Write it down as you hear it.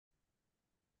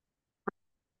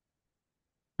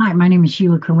Hi, my name is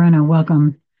Sheila Corona.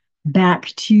 Welcome back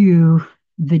to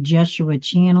the Jeshua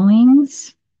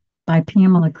Channelings by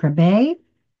Pamela Kribbe.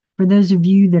 For those of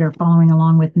you that are following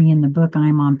along with me in the book,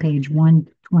 I'm on page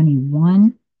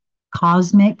 121,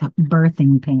 Cosmic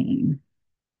Birthing Pain.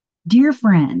 Dear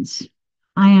friends,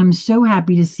 I am so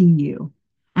happy to see you,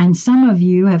 and some of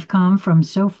you have come from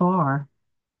so far.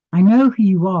 I know who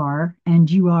you are, and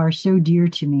you are so dear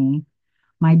to me.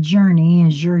 My journey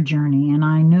is your journey, and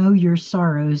I know your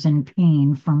sorrows and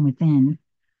pain from within.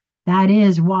 That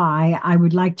is why I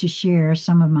would like to share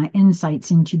some of my insights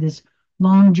into this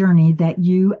long journey that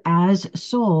you, as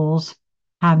souls,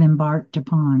 have embarked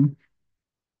upon.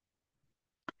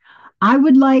 I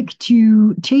would like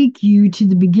to take you to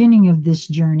the beginning of this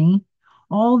journey,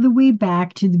 all the way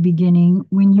back to the beginning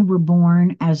when you were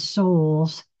born as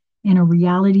souls in a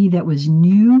reality that was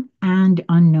new and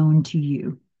unknown to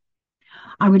you.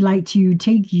 I would like to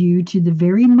take you to the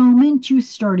very moment you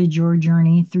started your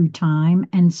journey through time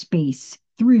and space,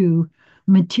 through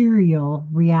material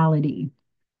reality.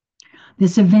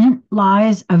 This event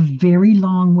lies a very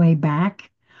long way back,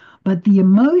 but the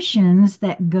emotions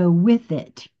that go with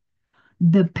it,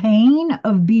 the pain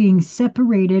of being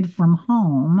separated from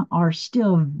home, are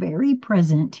still very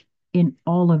present in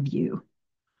all of you.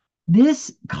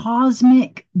 This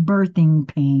cosmic birthing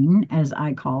pain, as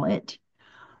I call it,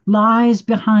 lies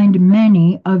behind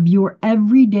many of your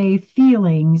everyday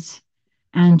feelings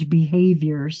and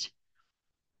behaviors.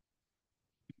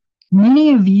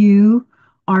 Many of you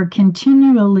are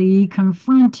continually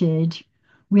confronted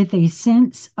with a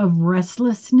sense of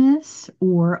restlessness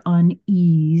or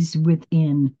unease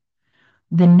within,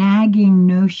 the nagging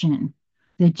notion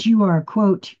that you are,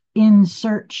 quote, in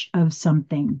search of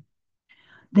something.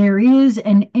 There is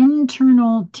an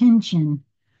internal tension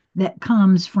that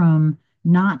comes from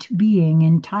not being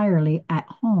entirely at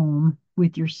home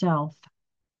with yourself.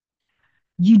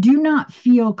 You do not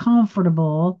feel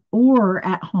comfortable or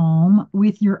at home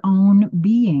with your own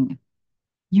being,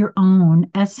 your own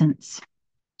essence.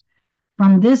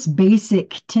 From this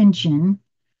basic tension,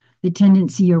 the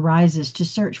tendency arises to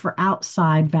search for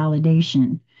outside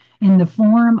validation in the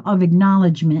form of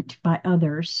acknowledgement by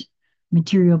others,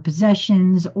 material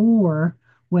possessions, or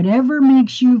whatever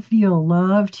makes you feel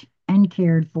loved and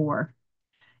cared for.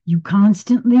 You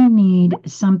constantly need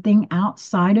something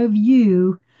outside of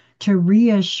you to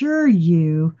reassure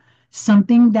you,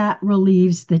 something that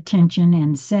relieves the tension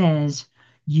and says,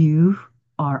 you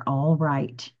are all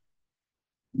right.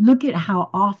 Look at how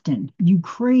often you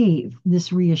crave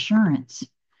this reassurance,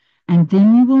 and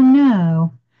then you will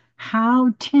know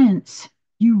how tense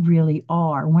you really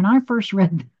are. When I first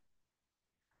read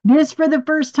this for the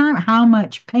first time, how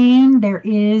much pain there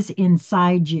is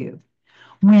inside you.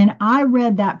 When I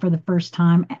read that for the first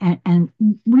time, and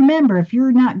remember, if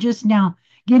you're not just now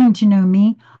getting to know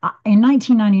me, in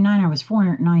 1999, I was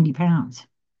 490 pounds.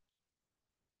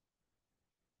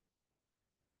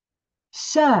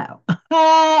 So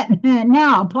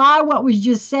now apply what was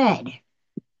just said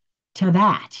to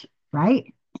that,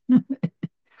 right?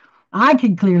 I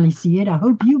can clearly see it. I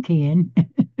hope you can.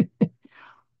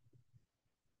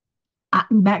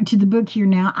 Back to the book here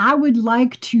now. I would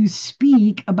like to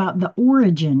speak about the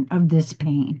origin of this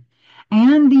pain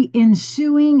and the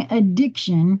ensuing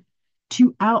addiction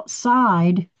to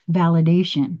outside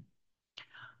validation.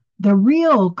 The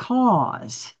real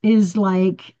cause is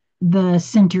like the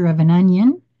center of an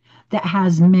onion that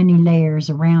has many layers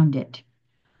around it.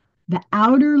 The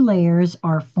outer layers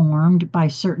are formed by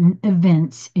certain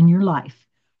events in your life,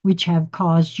 which have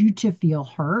caused you to feel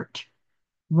hurt,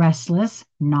 restless,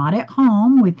 not at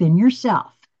home within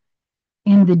yourself.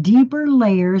 In the deeper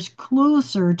layers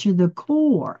closer to the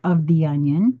core of the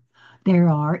onion, there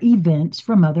are events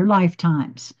from other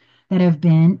lifetimes that have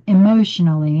been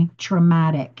emotionally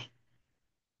traumatic.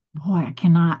 Boy, I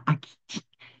cannot.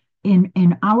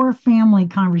 In our family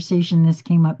conversation, this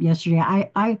came up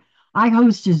yesterday. I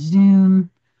host a Zoom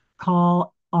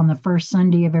call on the first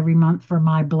Sunday of every month for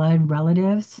my blood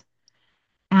relatives,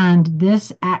 and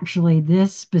this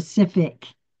specific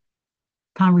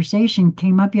conversation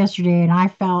came up yesterday, and I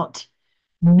felt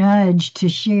nudged to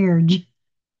share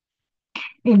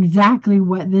exactly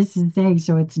what this is saying.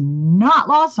 So it's not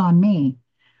lost on me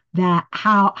that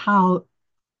how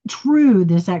true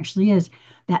this actually is,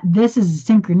 that this is a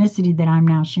synchronicity that I'm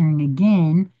now sharing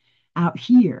again out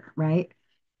here, right?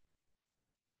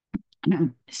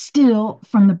 Still,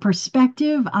 from the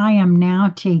perspective I am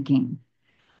now taking,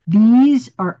 these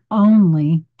are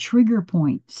only trigger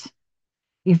points.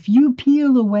 If you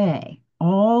peel away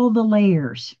all the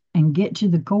layers and get to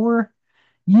the core,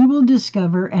 you will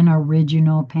discover an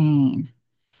original pain.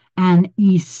 an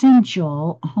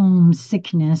essential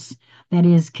homesickness that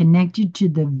is connected to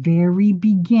the very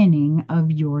beginning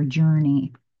of your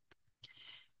journey.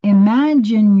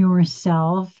 Imagine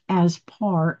yourself as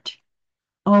part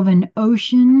of an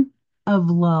ocean of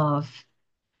love,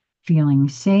 feeling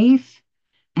safe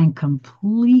and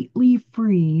completely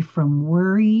free from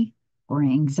worry or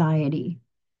anxiety.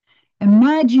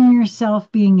 Imagine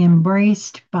yourself being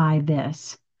embraced by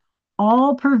this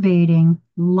all pervading,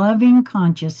 loving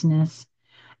consciousness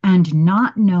and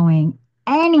not knowing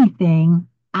anything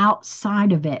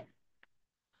outside of it.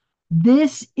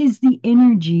 This is the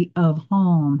energy of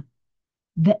home,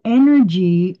 the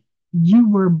energy you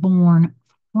were born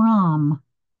from.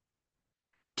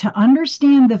 To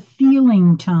understand the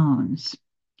feeling tones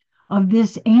of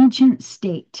this ancient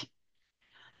state,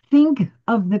 think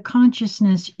of the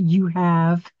consciousness you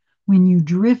have when you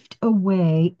drift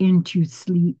away into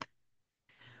sleep.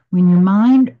 When your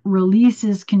mind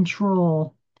releases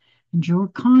control, and your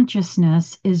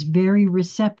consciousness is very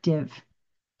receptive.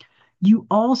 You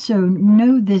also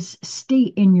know this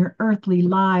state in your earthly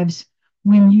lives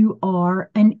when you are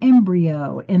an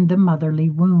embryo in the motherly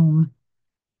womb.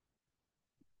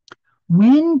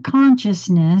 When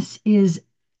consciousness is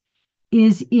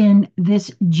in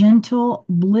this gentle,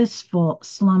 blissful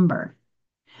slumber,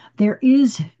 there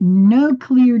is no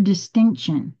clear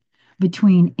distinction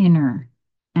between inner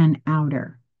and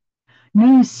outer,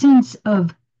 no sense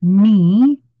of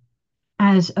me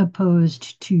as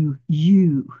opposed to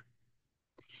you.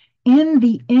 In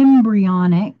the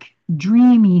embryonic,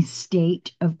 dreamy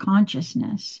state of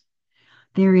consciousness,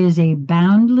 there is a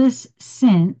boundless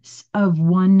sense of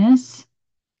oneness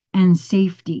and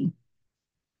safety.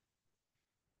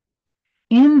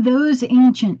 In those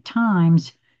ancient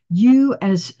times, you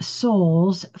as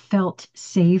souls felt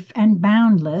safe and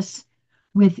boundless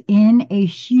within a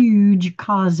huge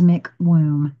cosmic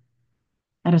womb.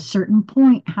 At a certain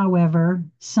point, however,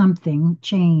 something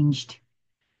changed.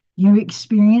 You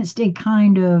experienced a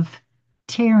kind of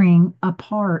tearing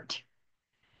apart.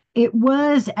 It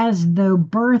was as though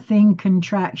birthing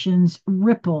contractions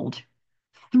rippled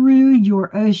through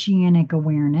your oceanic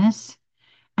awareness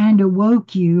and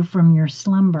awoke you from your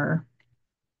slumber.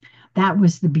 That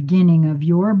was the beginning of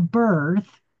your birth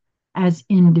as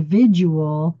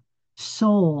individual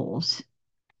souls.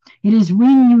 It is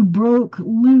when you broke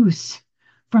loose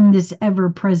from this ever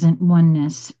present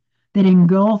oneness that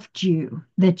engulfed you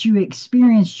that you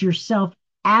experienced yourself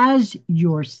as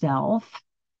yourself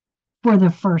for the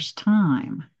first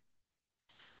time.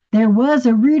 There was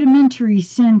a rudimentary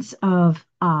sense of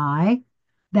I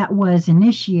that was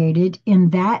initiated in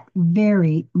that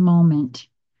very moment.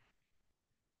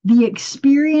 The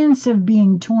experience of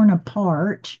being torn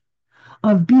apart,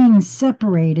 of being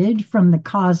separated from the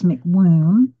cosmic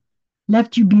womb,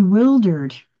 left you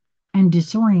bewildered and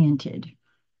disoriented.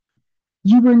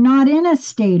 You were not in a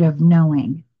state of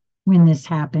knowing when this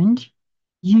happened.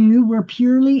 You were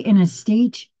purely in a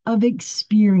state of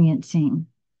experiencing.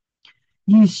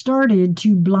 You started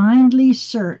to blindly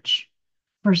search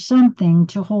for something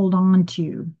to hold on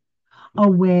to, a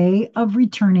way of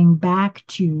returning back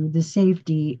to the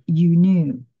safety you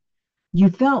knew. You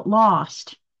felt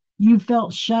lost. You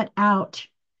felt shut out.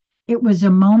 It was a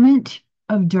moment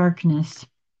of darkness.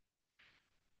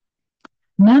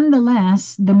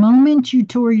 Nonetheless, the moment you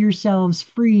tore yourselves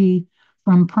free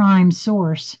from Prime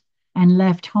Source and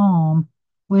left home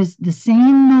was the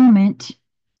same moment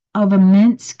of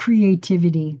immense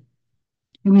creativity.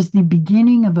 It was the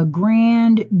beginning of a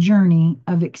grand journey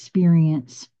of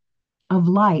experience, of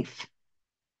life.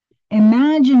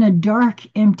 Imagine a dark,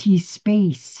 empty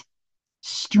space,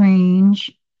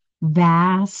 strange,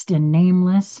 vast, and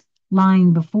nameless,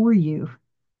 lying before you.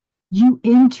 You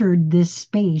entered this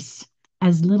space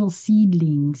as little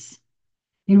seedlings.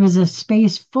 It was a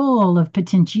space full of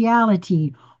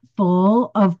potentiality,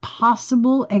 full of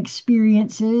possible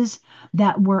experiences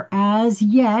that were as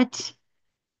yet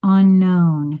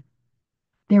unknown.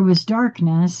 There was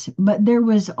darkness, but there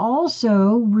was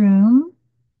also room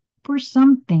for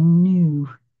something new.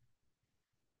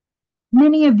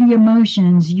 Many of the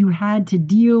emotions you had to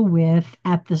deal with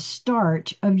at the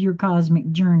start of your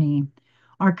cosmic journey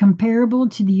are comparable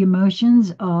to the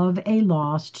emotions of a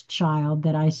lost child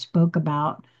that I spoke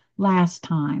about last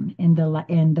time in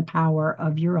the power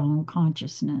of your own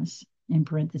consciousness in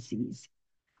parentheses.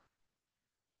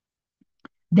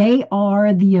 They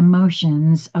are the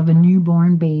emotions of a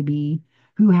newborn baby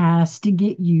who has to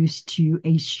get used to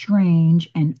a strange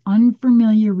and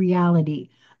unfamiliar reality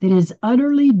that is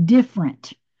utterly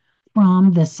different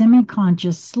from the semi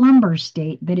conscious slumber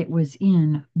state that it was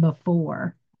in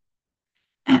before.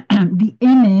 The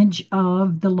image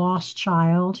of the lost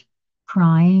child,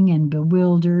 crying and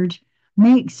bewildered,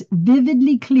 makes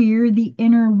vividly clear the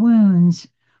inner wounds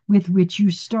with which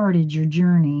you started your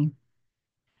journey.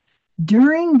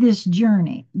 During this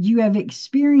journey, you have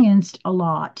experienced a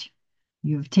lot.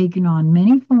 You have taken on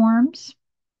many forms,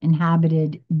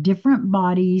 inhabited different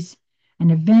bodies,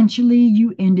 and eventually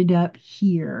you ended up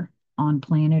here on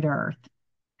planet Earth.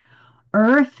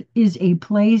 Earth is a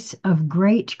place of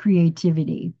great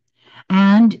creativity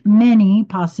and many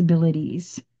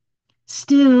possibilities.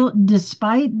 Still,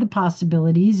 despite the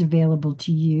possibilities available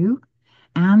to you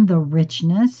and the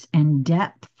richness and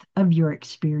depth of your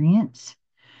experience,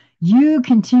 you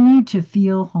continue to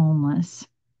feel homeless.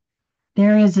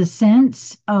 There is a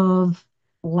sense of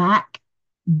lack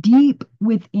deep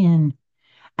within,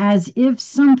 as if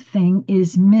something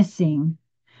is missing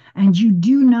and you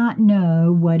do not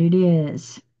know what it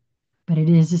is, but it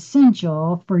is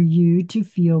essential for you to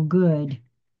feel good.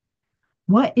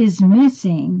 What is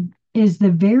missing is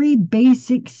the very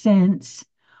basic sense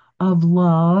of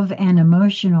love and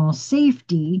emotional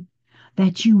safety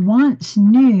that you once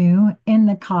knew in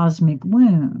the cosmic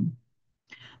womb.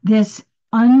 This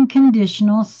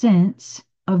unconditional sense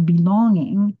of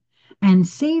belonging and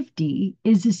safety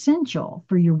is essential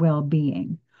for your well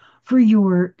being, for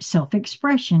your self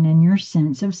expression and your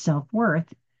sense of self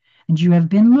worth. And you have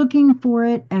been looking for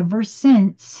it ever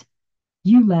since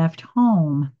you left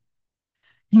home.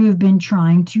 You have been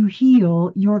trying to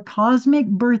heal your cosmic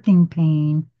birthing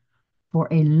pain for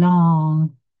a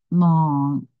long,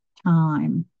 long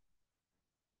time.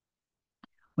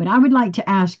 What I would like to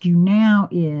ask you now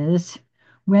is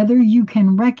whether you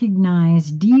can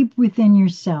recognize deep within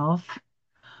yourself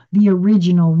the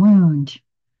original wound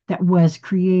that was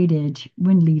created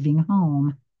when leaving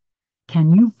home.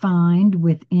 Can you find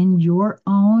within your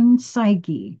own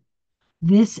psyche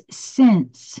this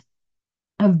sense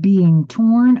of being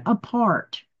torn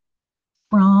apart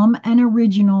from an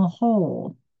original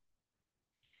whole?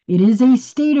 It is a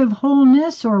state of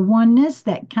wholeness or oneness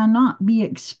that cannot be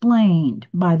explained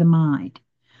by the mind.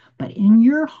 But in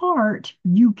your heart,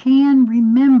 you can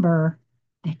remember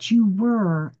that you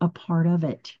were a part of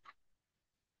it.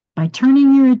 By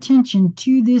turning your attention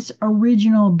to this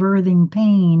original birthing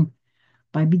pain,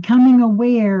 by becoming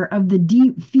aware of the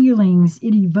deep feelings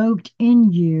it evoked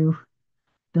in you,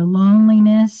 the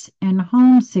loneliness and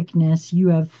homesickness you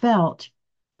have felt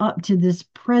up to this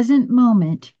present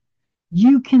moment,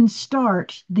 you can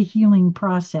start the healing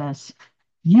process.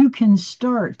 You can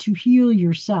start to heal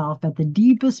yourself at the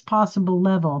deepest possible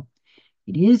level.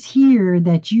 It is here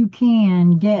that you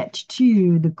can get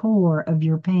to the core of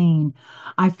your pain.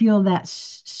 I feel that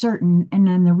certain, and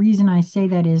then the reason I say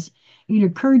that is it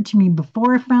occurred to me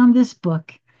before I found this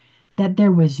book that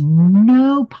there was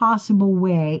no possible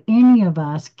way any of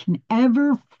us can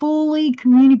ever fully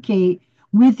communicate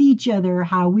with each other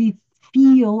how we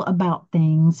feel about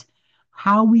things,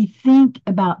 how we think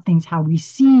about things, how we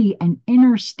see and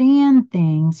understand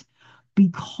things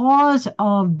because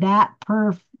of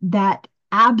that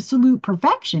absolute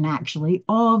perfection actually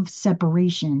of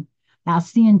separation.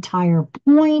 That's the entire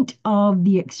point of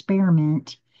the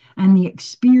experiment and the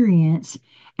experience,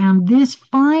 and this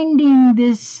finding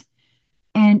this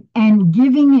and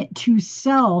giving it to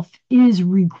self is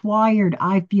required,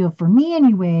 I feel, for me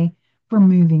anyway, for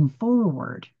moving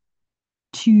forward,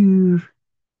 to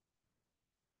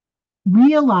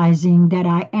realizing that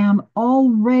I am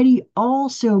already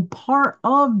also part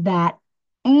of that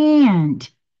and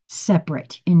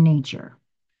separate in nature.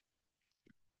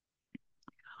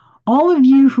 All of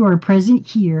you who are present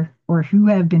here or who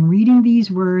have been reading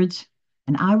these words,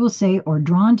 and I will say, or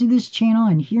drawn to this channel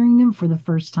and hearing them for the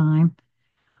first time,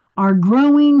 are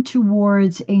growing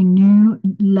towards a new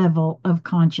level of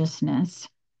consciousness.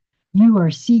 You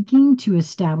are seeking to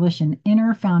establish an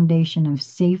inner foundation of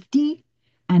safety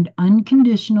and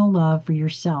unconditional love for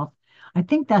yourself. I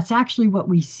think that's actually what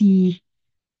we see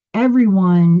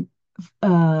everyone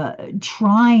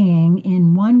trying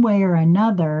in one way or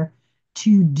another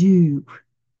to do.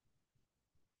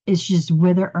 It's just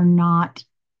whether or not,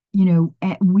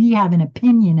 we have an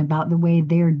opinion about the way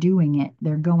they're doing it,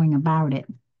 they're going about it.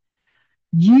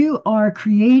 You are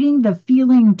creating the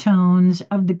feeling tones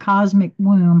of the cosmic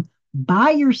womb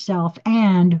by yourself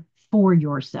and for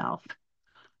yourself.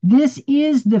 This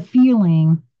is the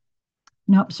feeling.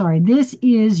 Nope, sorry. This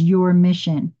is your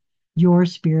mission, your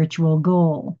spiritual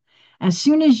goal. As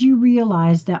soon as you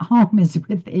realize that home is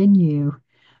within you,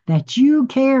 that you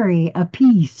carry a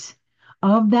piece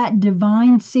of that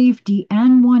divine safety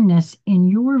and oneness in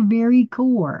your very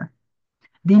core,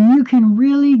 then you can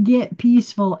really get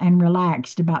peaceful and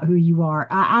relaxed about who you are.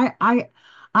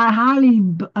 I highly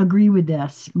agree with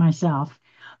this myself.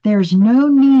 There's no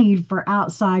need for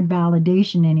outside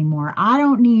validation anymore. I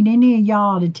don't need any of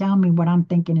y'all to tell me what I'm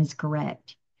thinking is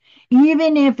correct.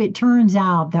 Even if it turns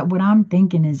out that what I'm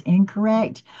thinking is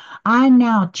incorrect, I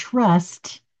now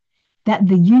trust that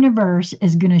the universe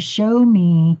is going to show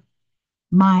me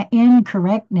my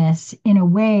incorrectness in a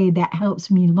way that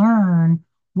helps me learn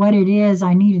what it is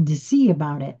I needed to see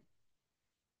about it.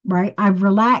 Right? I've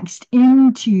relaxed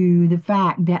into the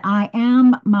fact that I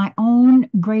am my own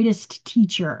greatest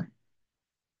teacher.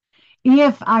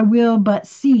 If I will but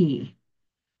see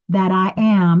that I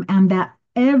am, and that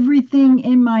everything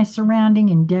in my surrounding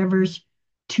endeavors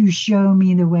to show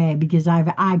me the way, because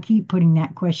I keep putting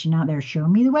that question out there, show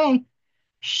me the way,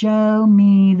 show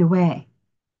me the way.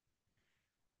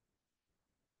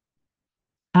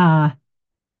 Uh,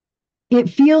 it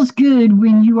feels good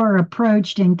when you are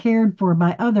approached and cared for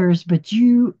by others, but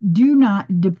you do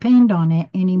not depend on it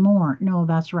anymore. No,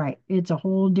 that's right. It's a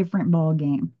whole different ball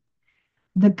game.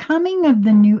 The coming of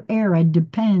the new era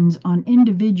depends on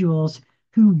individuals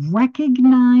who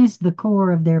recognize the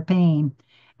core of their pain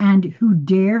and who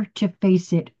dare to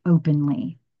face it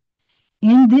openly.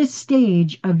 In this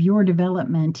stage of your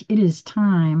development, it is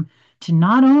time to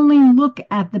not only look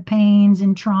at the pains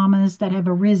and traumas that have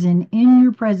arisen in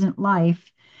your present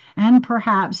life and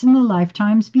perhaps in the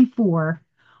lifetimes before,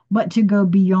 but to go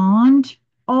beyond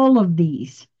all of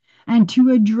these and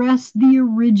to address the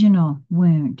original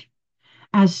wound.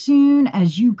 As soon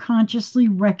as you consciously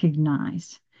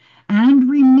recognize and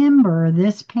remember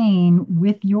this pain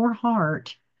with your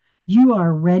heart, you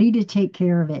are ready to take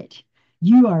care of it.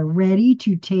 You are ready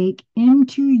to take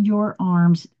into your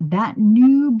arms that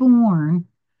newborn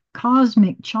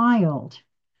cosmic child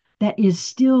that is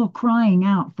still crying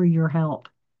out for your help.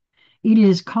 It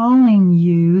is calling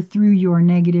you through your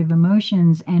negative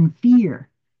emotions and fear,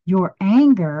 your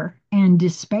anger and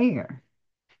despair.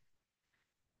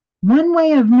 One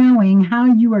way of knowing how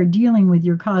you are dealing with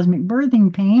your cosmic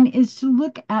birthing pain is to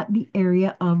look at the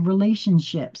area of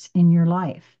relationships in your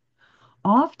life.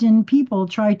 Often people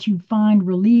try to find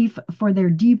relief for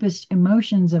their deepest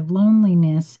emotions of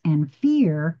loneliness and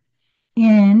fear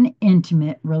in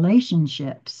intimate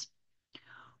relationships.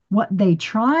 What they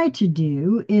try to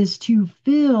do is to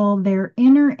fill their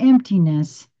inner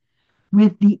emptiness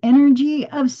with the energy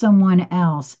of someone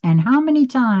else. And how many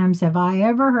times have I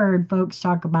ever heard folks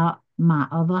talk about my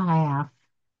other half,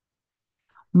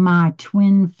 my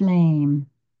twin flame,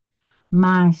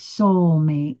 my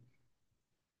soulmate?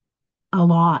 A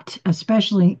lot,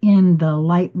 especially in the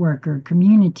light worker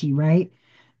community, right?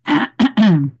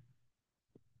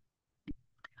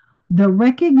 The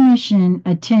recognition,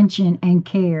 attention, and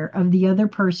care of the other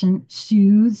person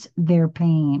soothes their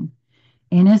pain.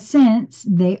 In a sense,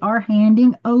 they are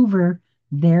handing over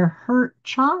their hurt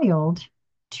child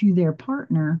to their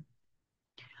partner.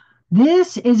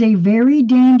 This is a very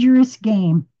dangerous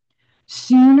game.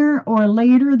 Sooner or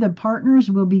later, the partners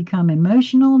will become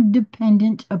emotional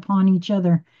dependent upon each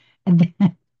other. And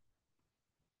then,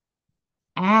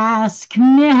 ask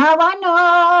me how I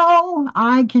know.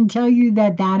 I can tell you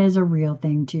that that is a real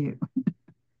thing too.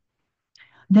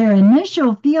 Their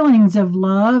initial feelings of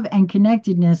love and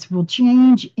connectedness will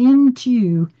change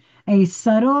into a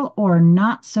subtle or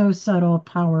not so subtle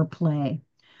power play.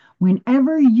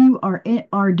 Whenever you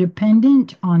are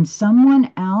dependent on someone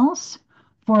else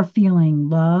for feeling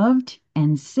loved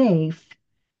and safe,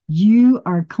 you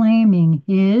are claiming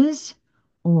his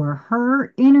or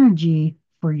her energy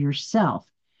for yourself.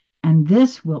 And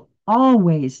this will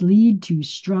always lead to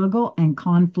struggle and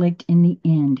conflict in the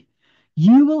end.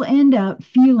 You will end up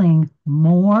feeling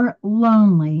more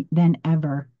lonely than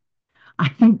ever. I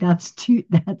think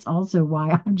that's also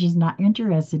why I'm just not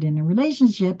interested in a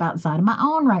relationship outside of my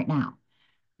own right now.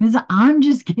 Because I'm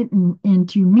just getting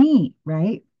into me,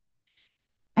 right?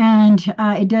 And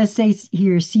it does say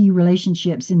here, see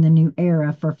relationships in the new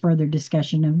era for further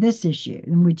discussion of this issue,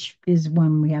 which is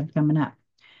one we have coming up.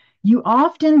 You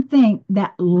often think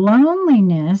that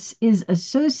loneliness is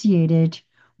associated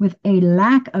with a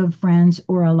lack of friends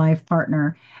or a life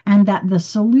partner, and that the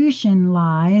solution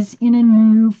lies in a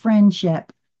new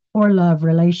friendship or love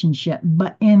relationship.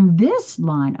 But in this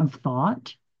line of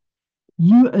thought,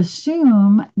 you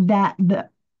assume that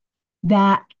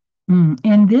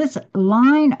in this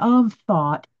line of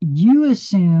thought, you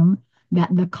assume that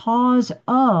the cause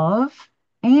of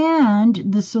and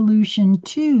the solution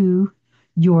to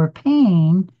your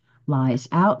pain lies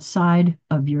outside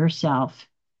of yourself.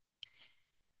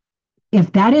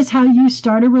 If that is how you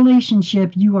start a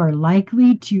relationship, you are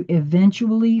likely to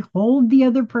eventually hold the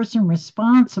other person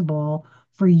responsible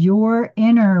for your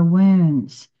inner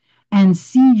wounds. and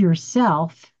see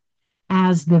yourself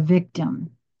as the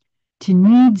victim. To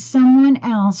need someone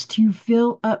else to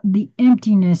fill up the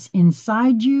emptiness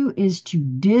inside you is to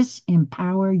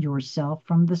disempower yourself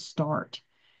from the start.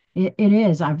 It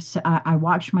is. I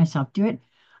watched myself do it.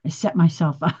 I set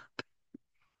myself up,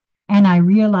 and I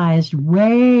realized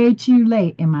way too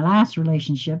late in my last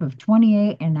relationship of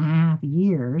 28 and a half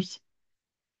years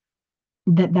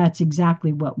that that's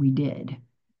exactly what we did,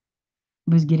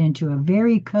 was get into a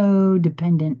very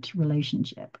codependent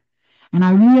relationship. And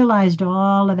I realized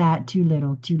all of that too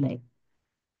little, too late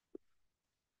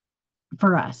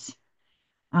for us.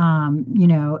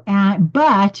 And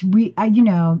but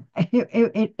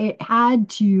it had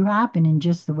to happen in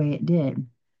just the way it did.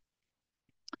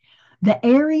 The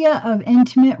area of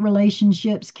intimate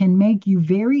relationships can make you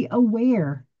very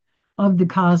aware of the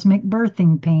cosmic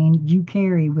birthing pain you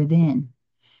carry within.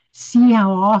 See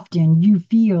how often you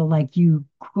feel like you,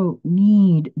 quote,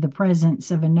 need the presence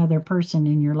of another person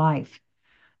in your life.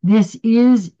 This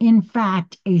is, in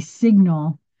fact, a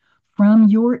signal from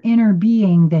your inner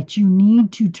being that you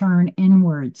need to turn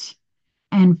inwards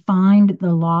and find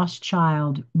the lost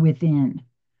child within.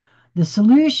 The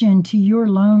solution to your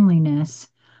loneliness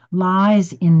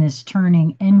lies in this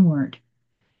turning inward,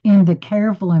 in the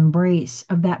careful embrace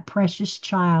of that precious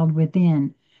child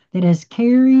within that has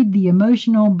carried the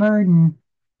emotional burden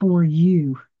for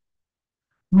you.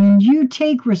 When you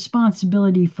take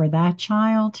responsibility for that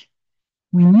child,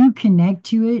 when you connect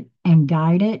to it and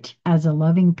guide it as a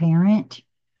loving parent,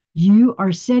 you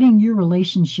are setting your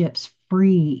relationships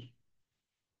free.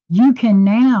 You can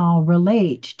now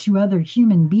relate to other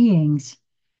human beings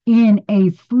in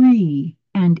a free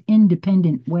and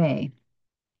independent way.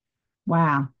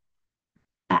 Wow.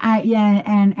 Yeah,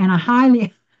 and I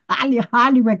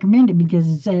highly recommend it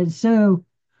because it's so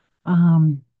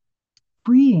um,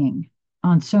 freeing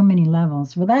on so many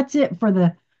levels. Well, that's it for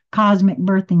the cosmic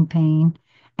birthing pain,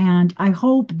 and I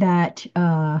hope that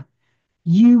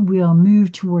you will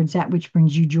move towards that which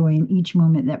brings you joy in each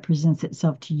moment that presents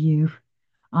itself to you.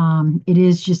 It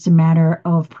is just a matter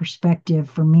of perspective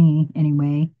for me,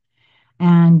 anyway.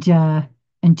 And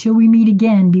until we meet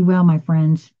again, be well, my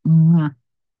friends. Mwah.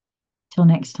 Till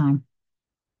next time.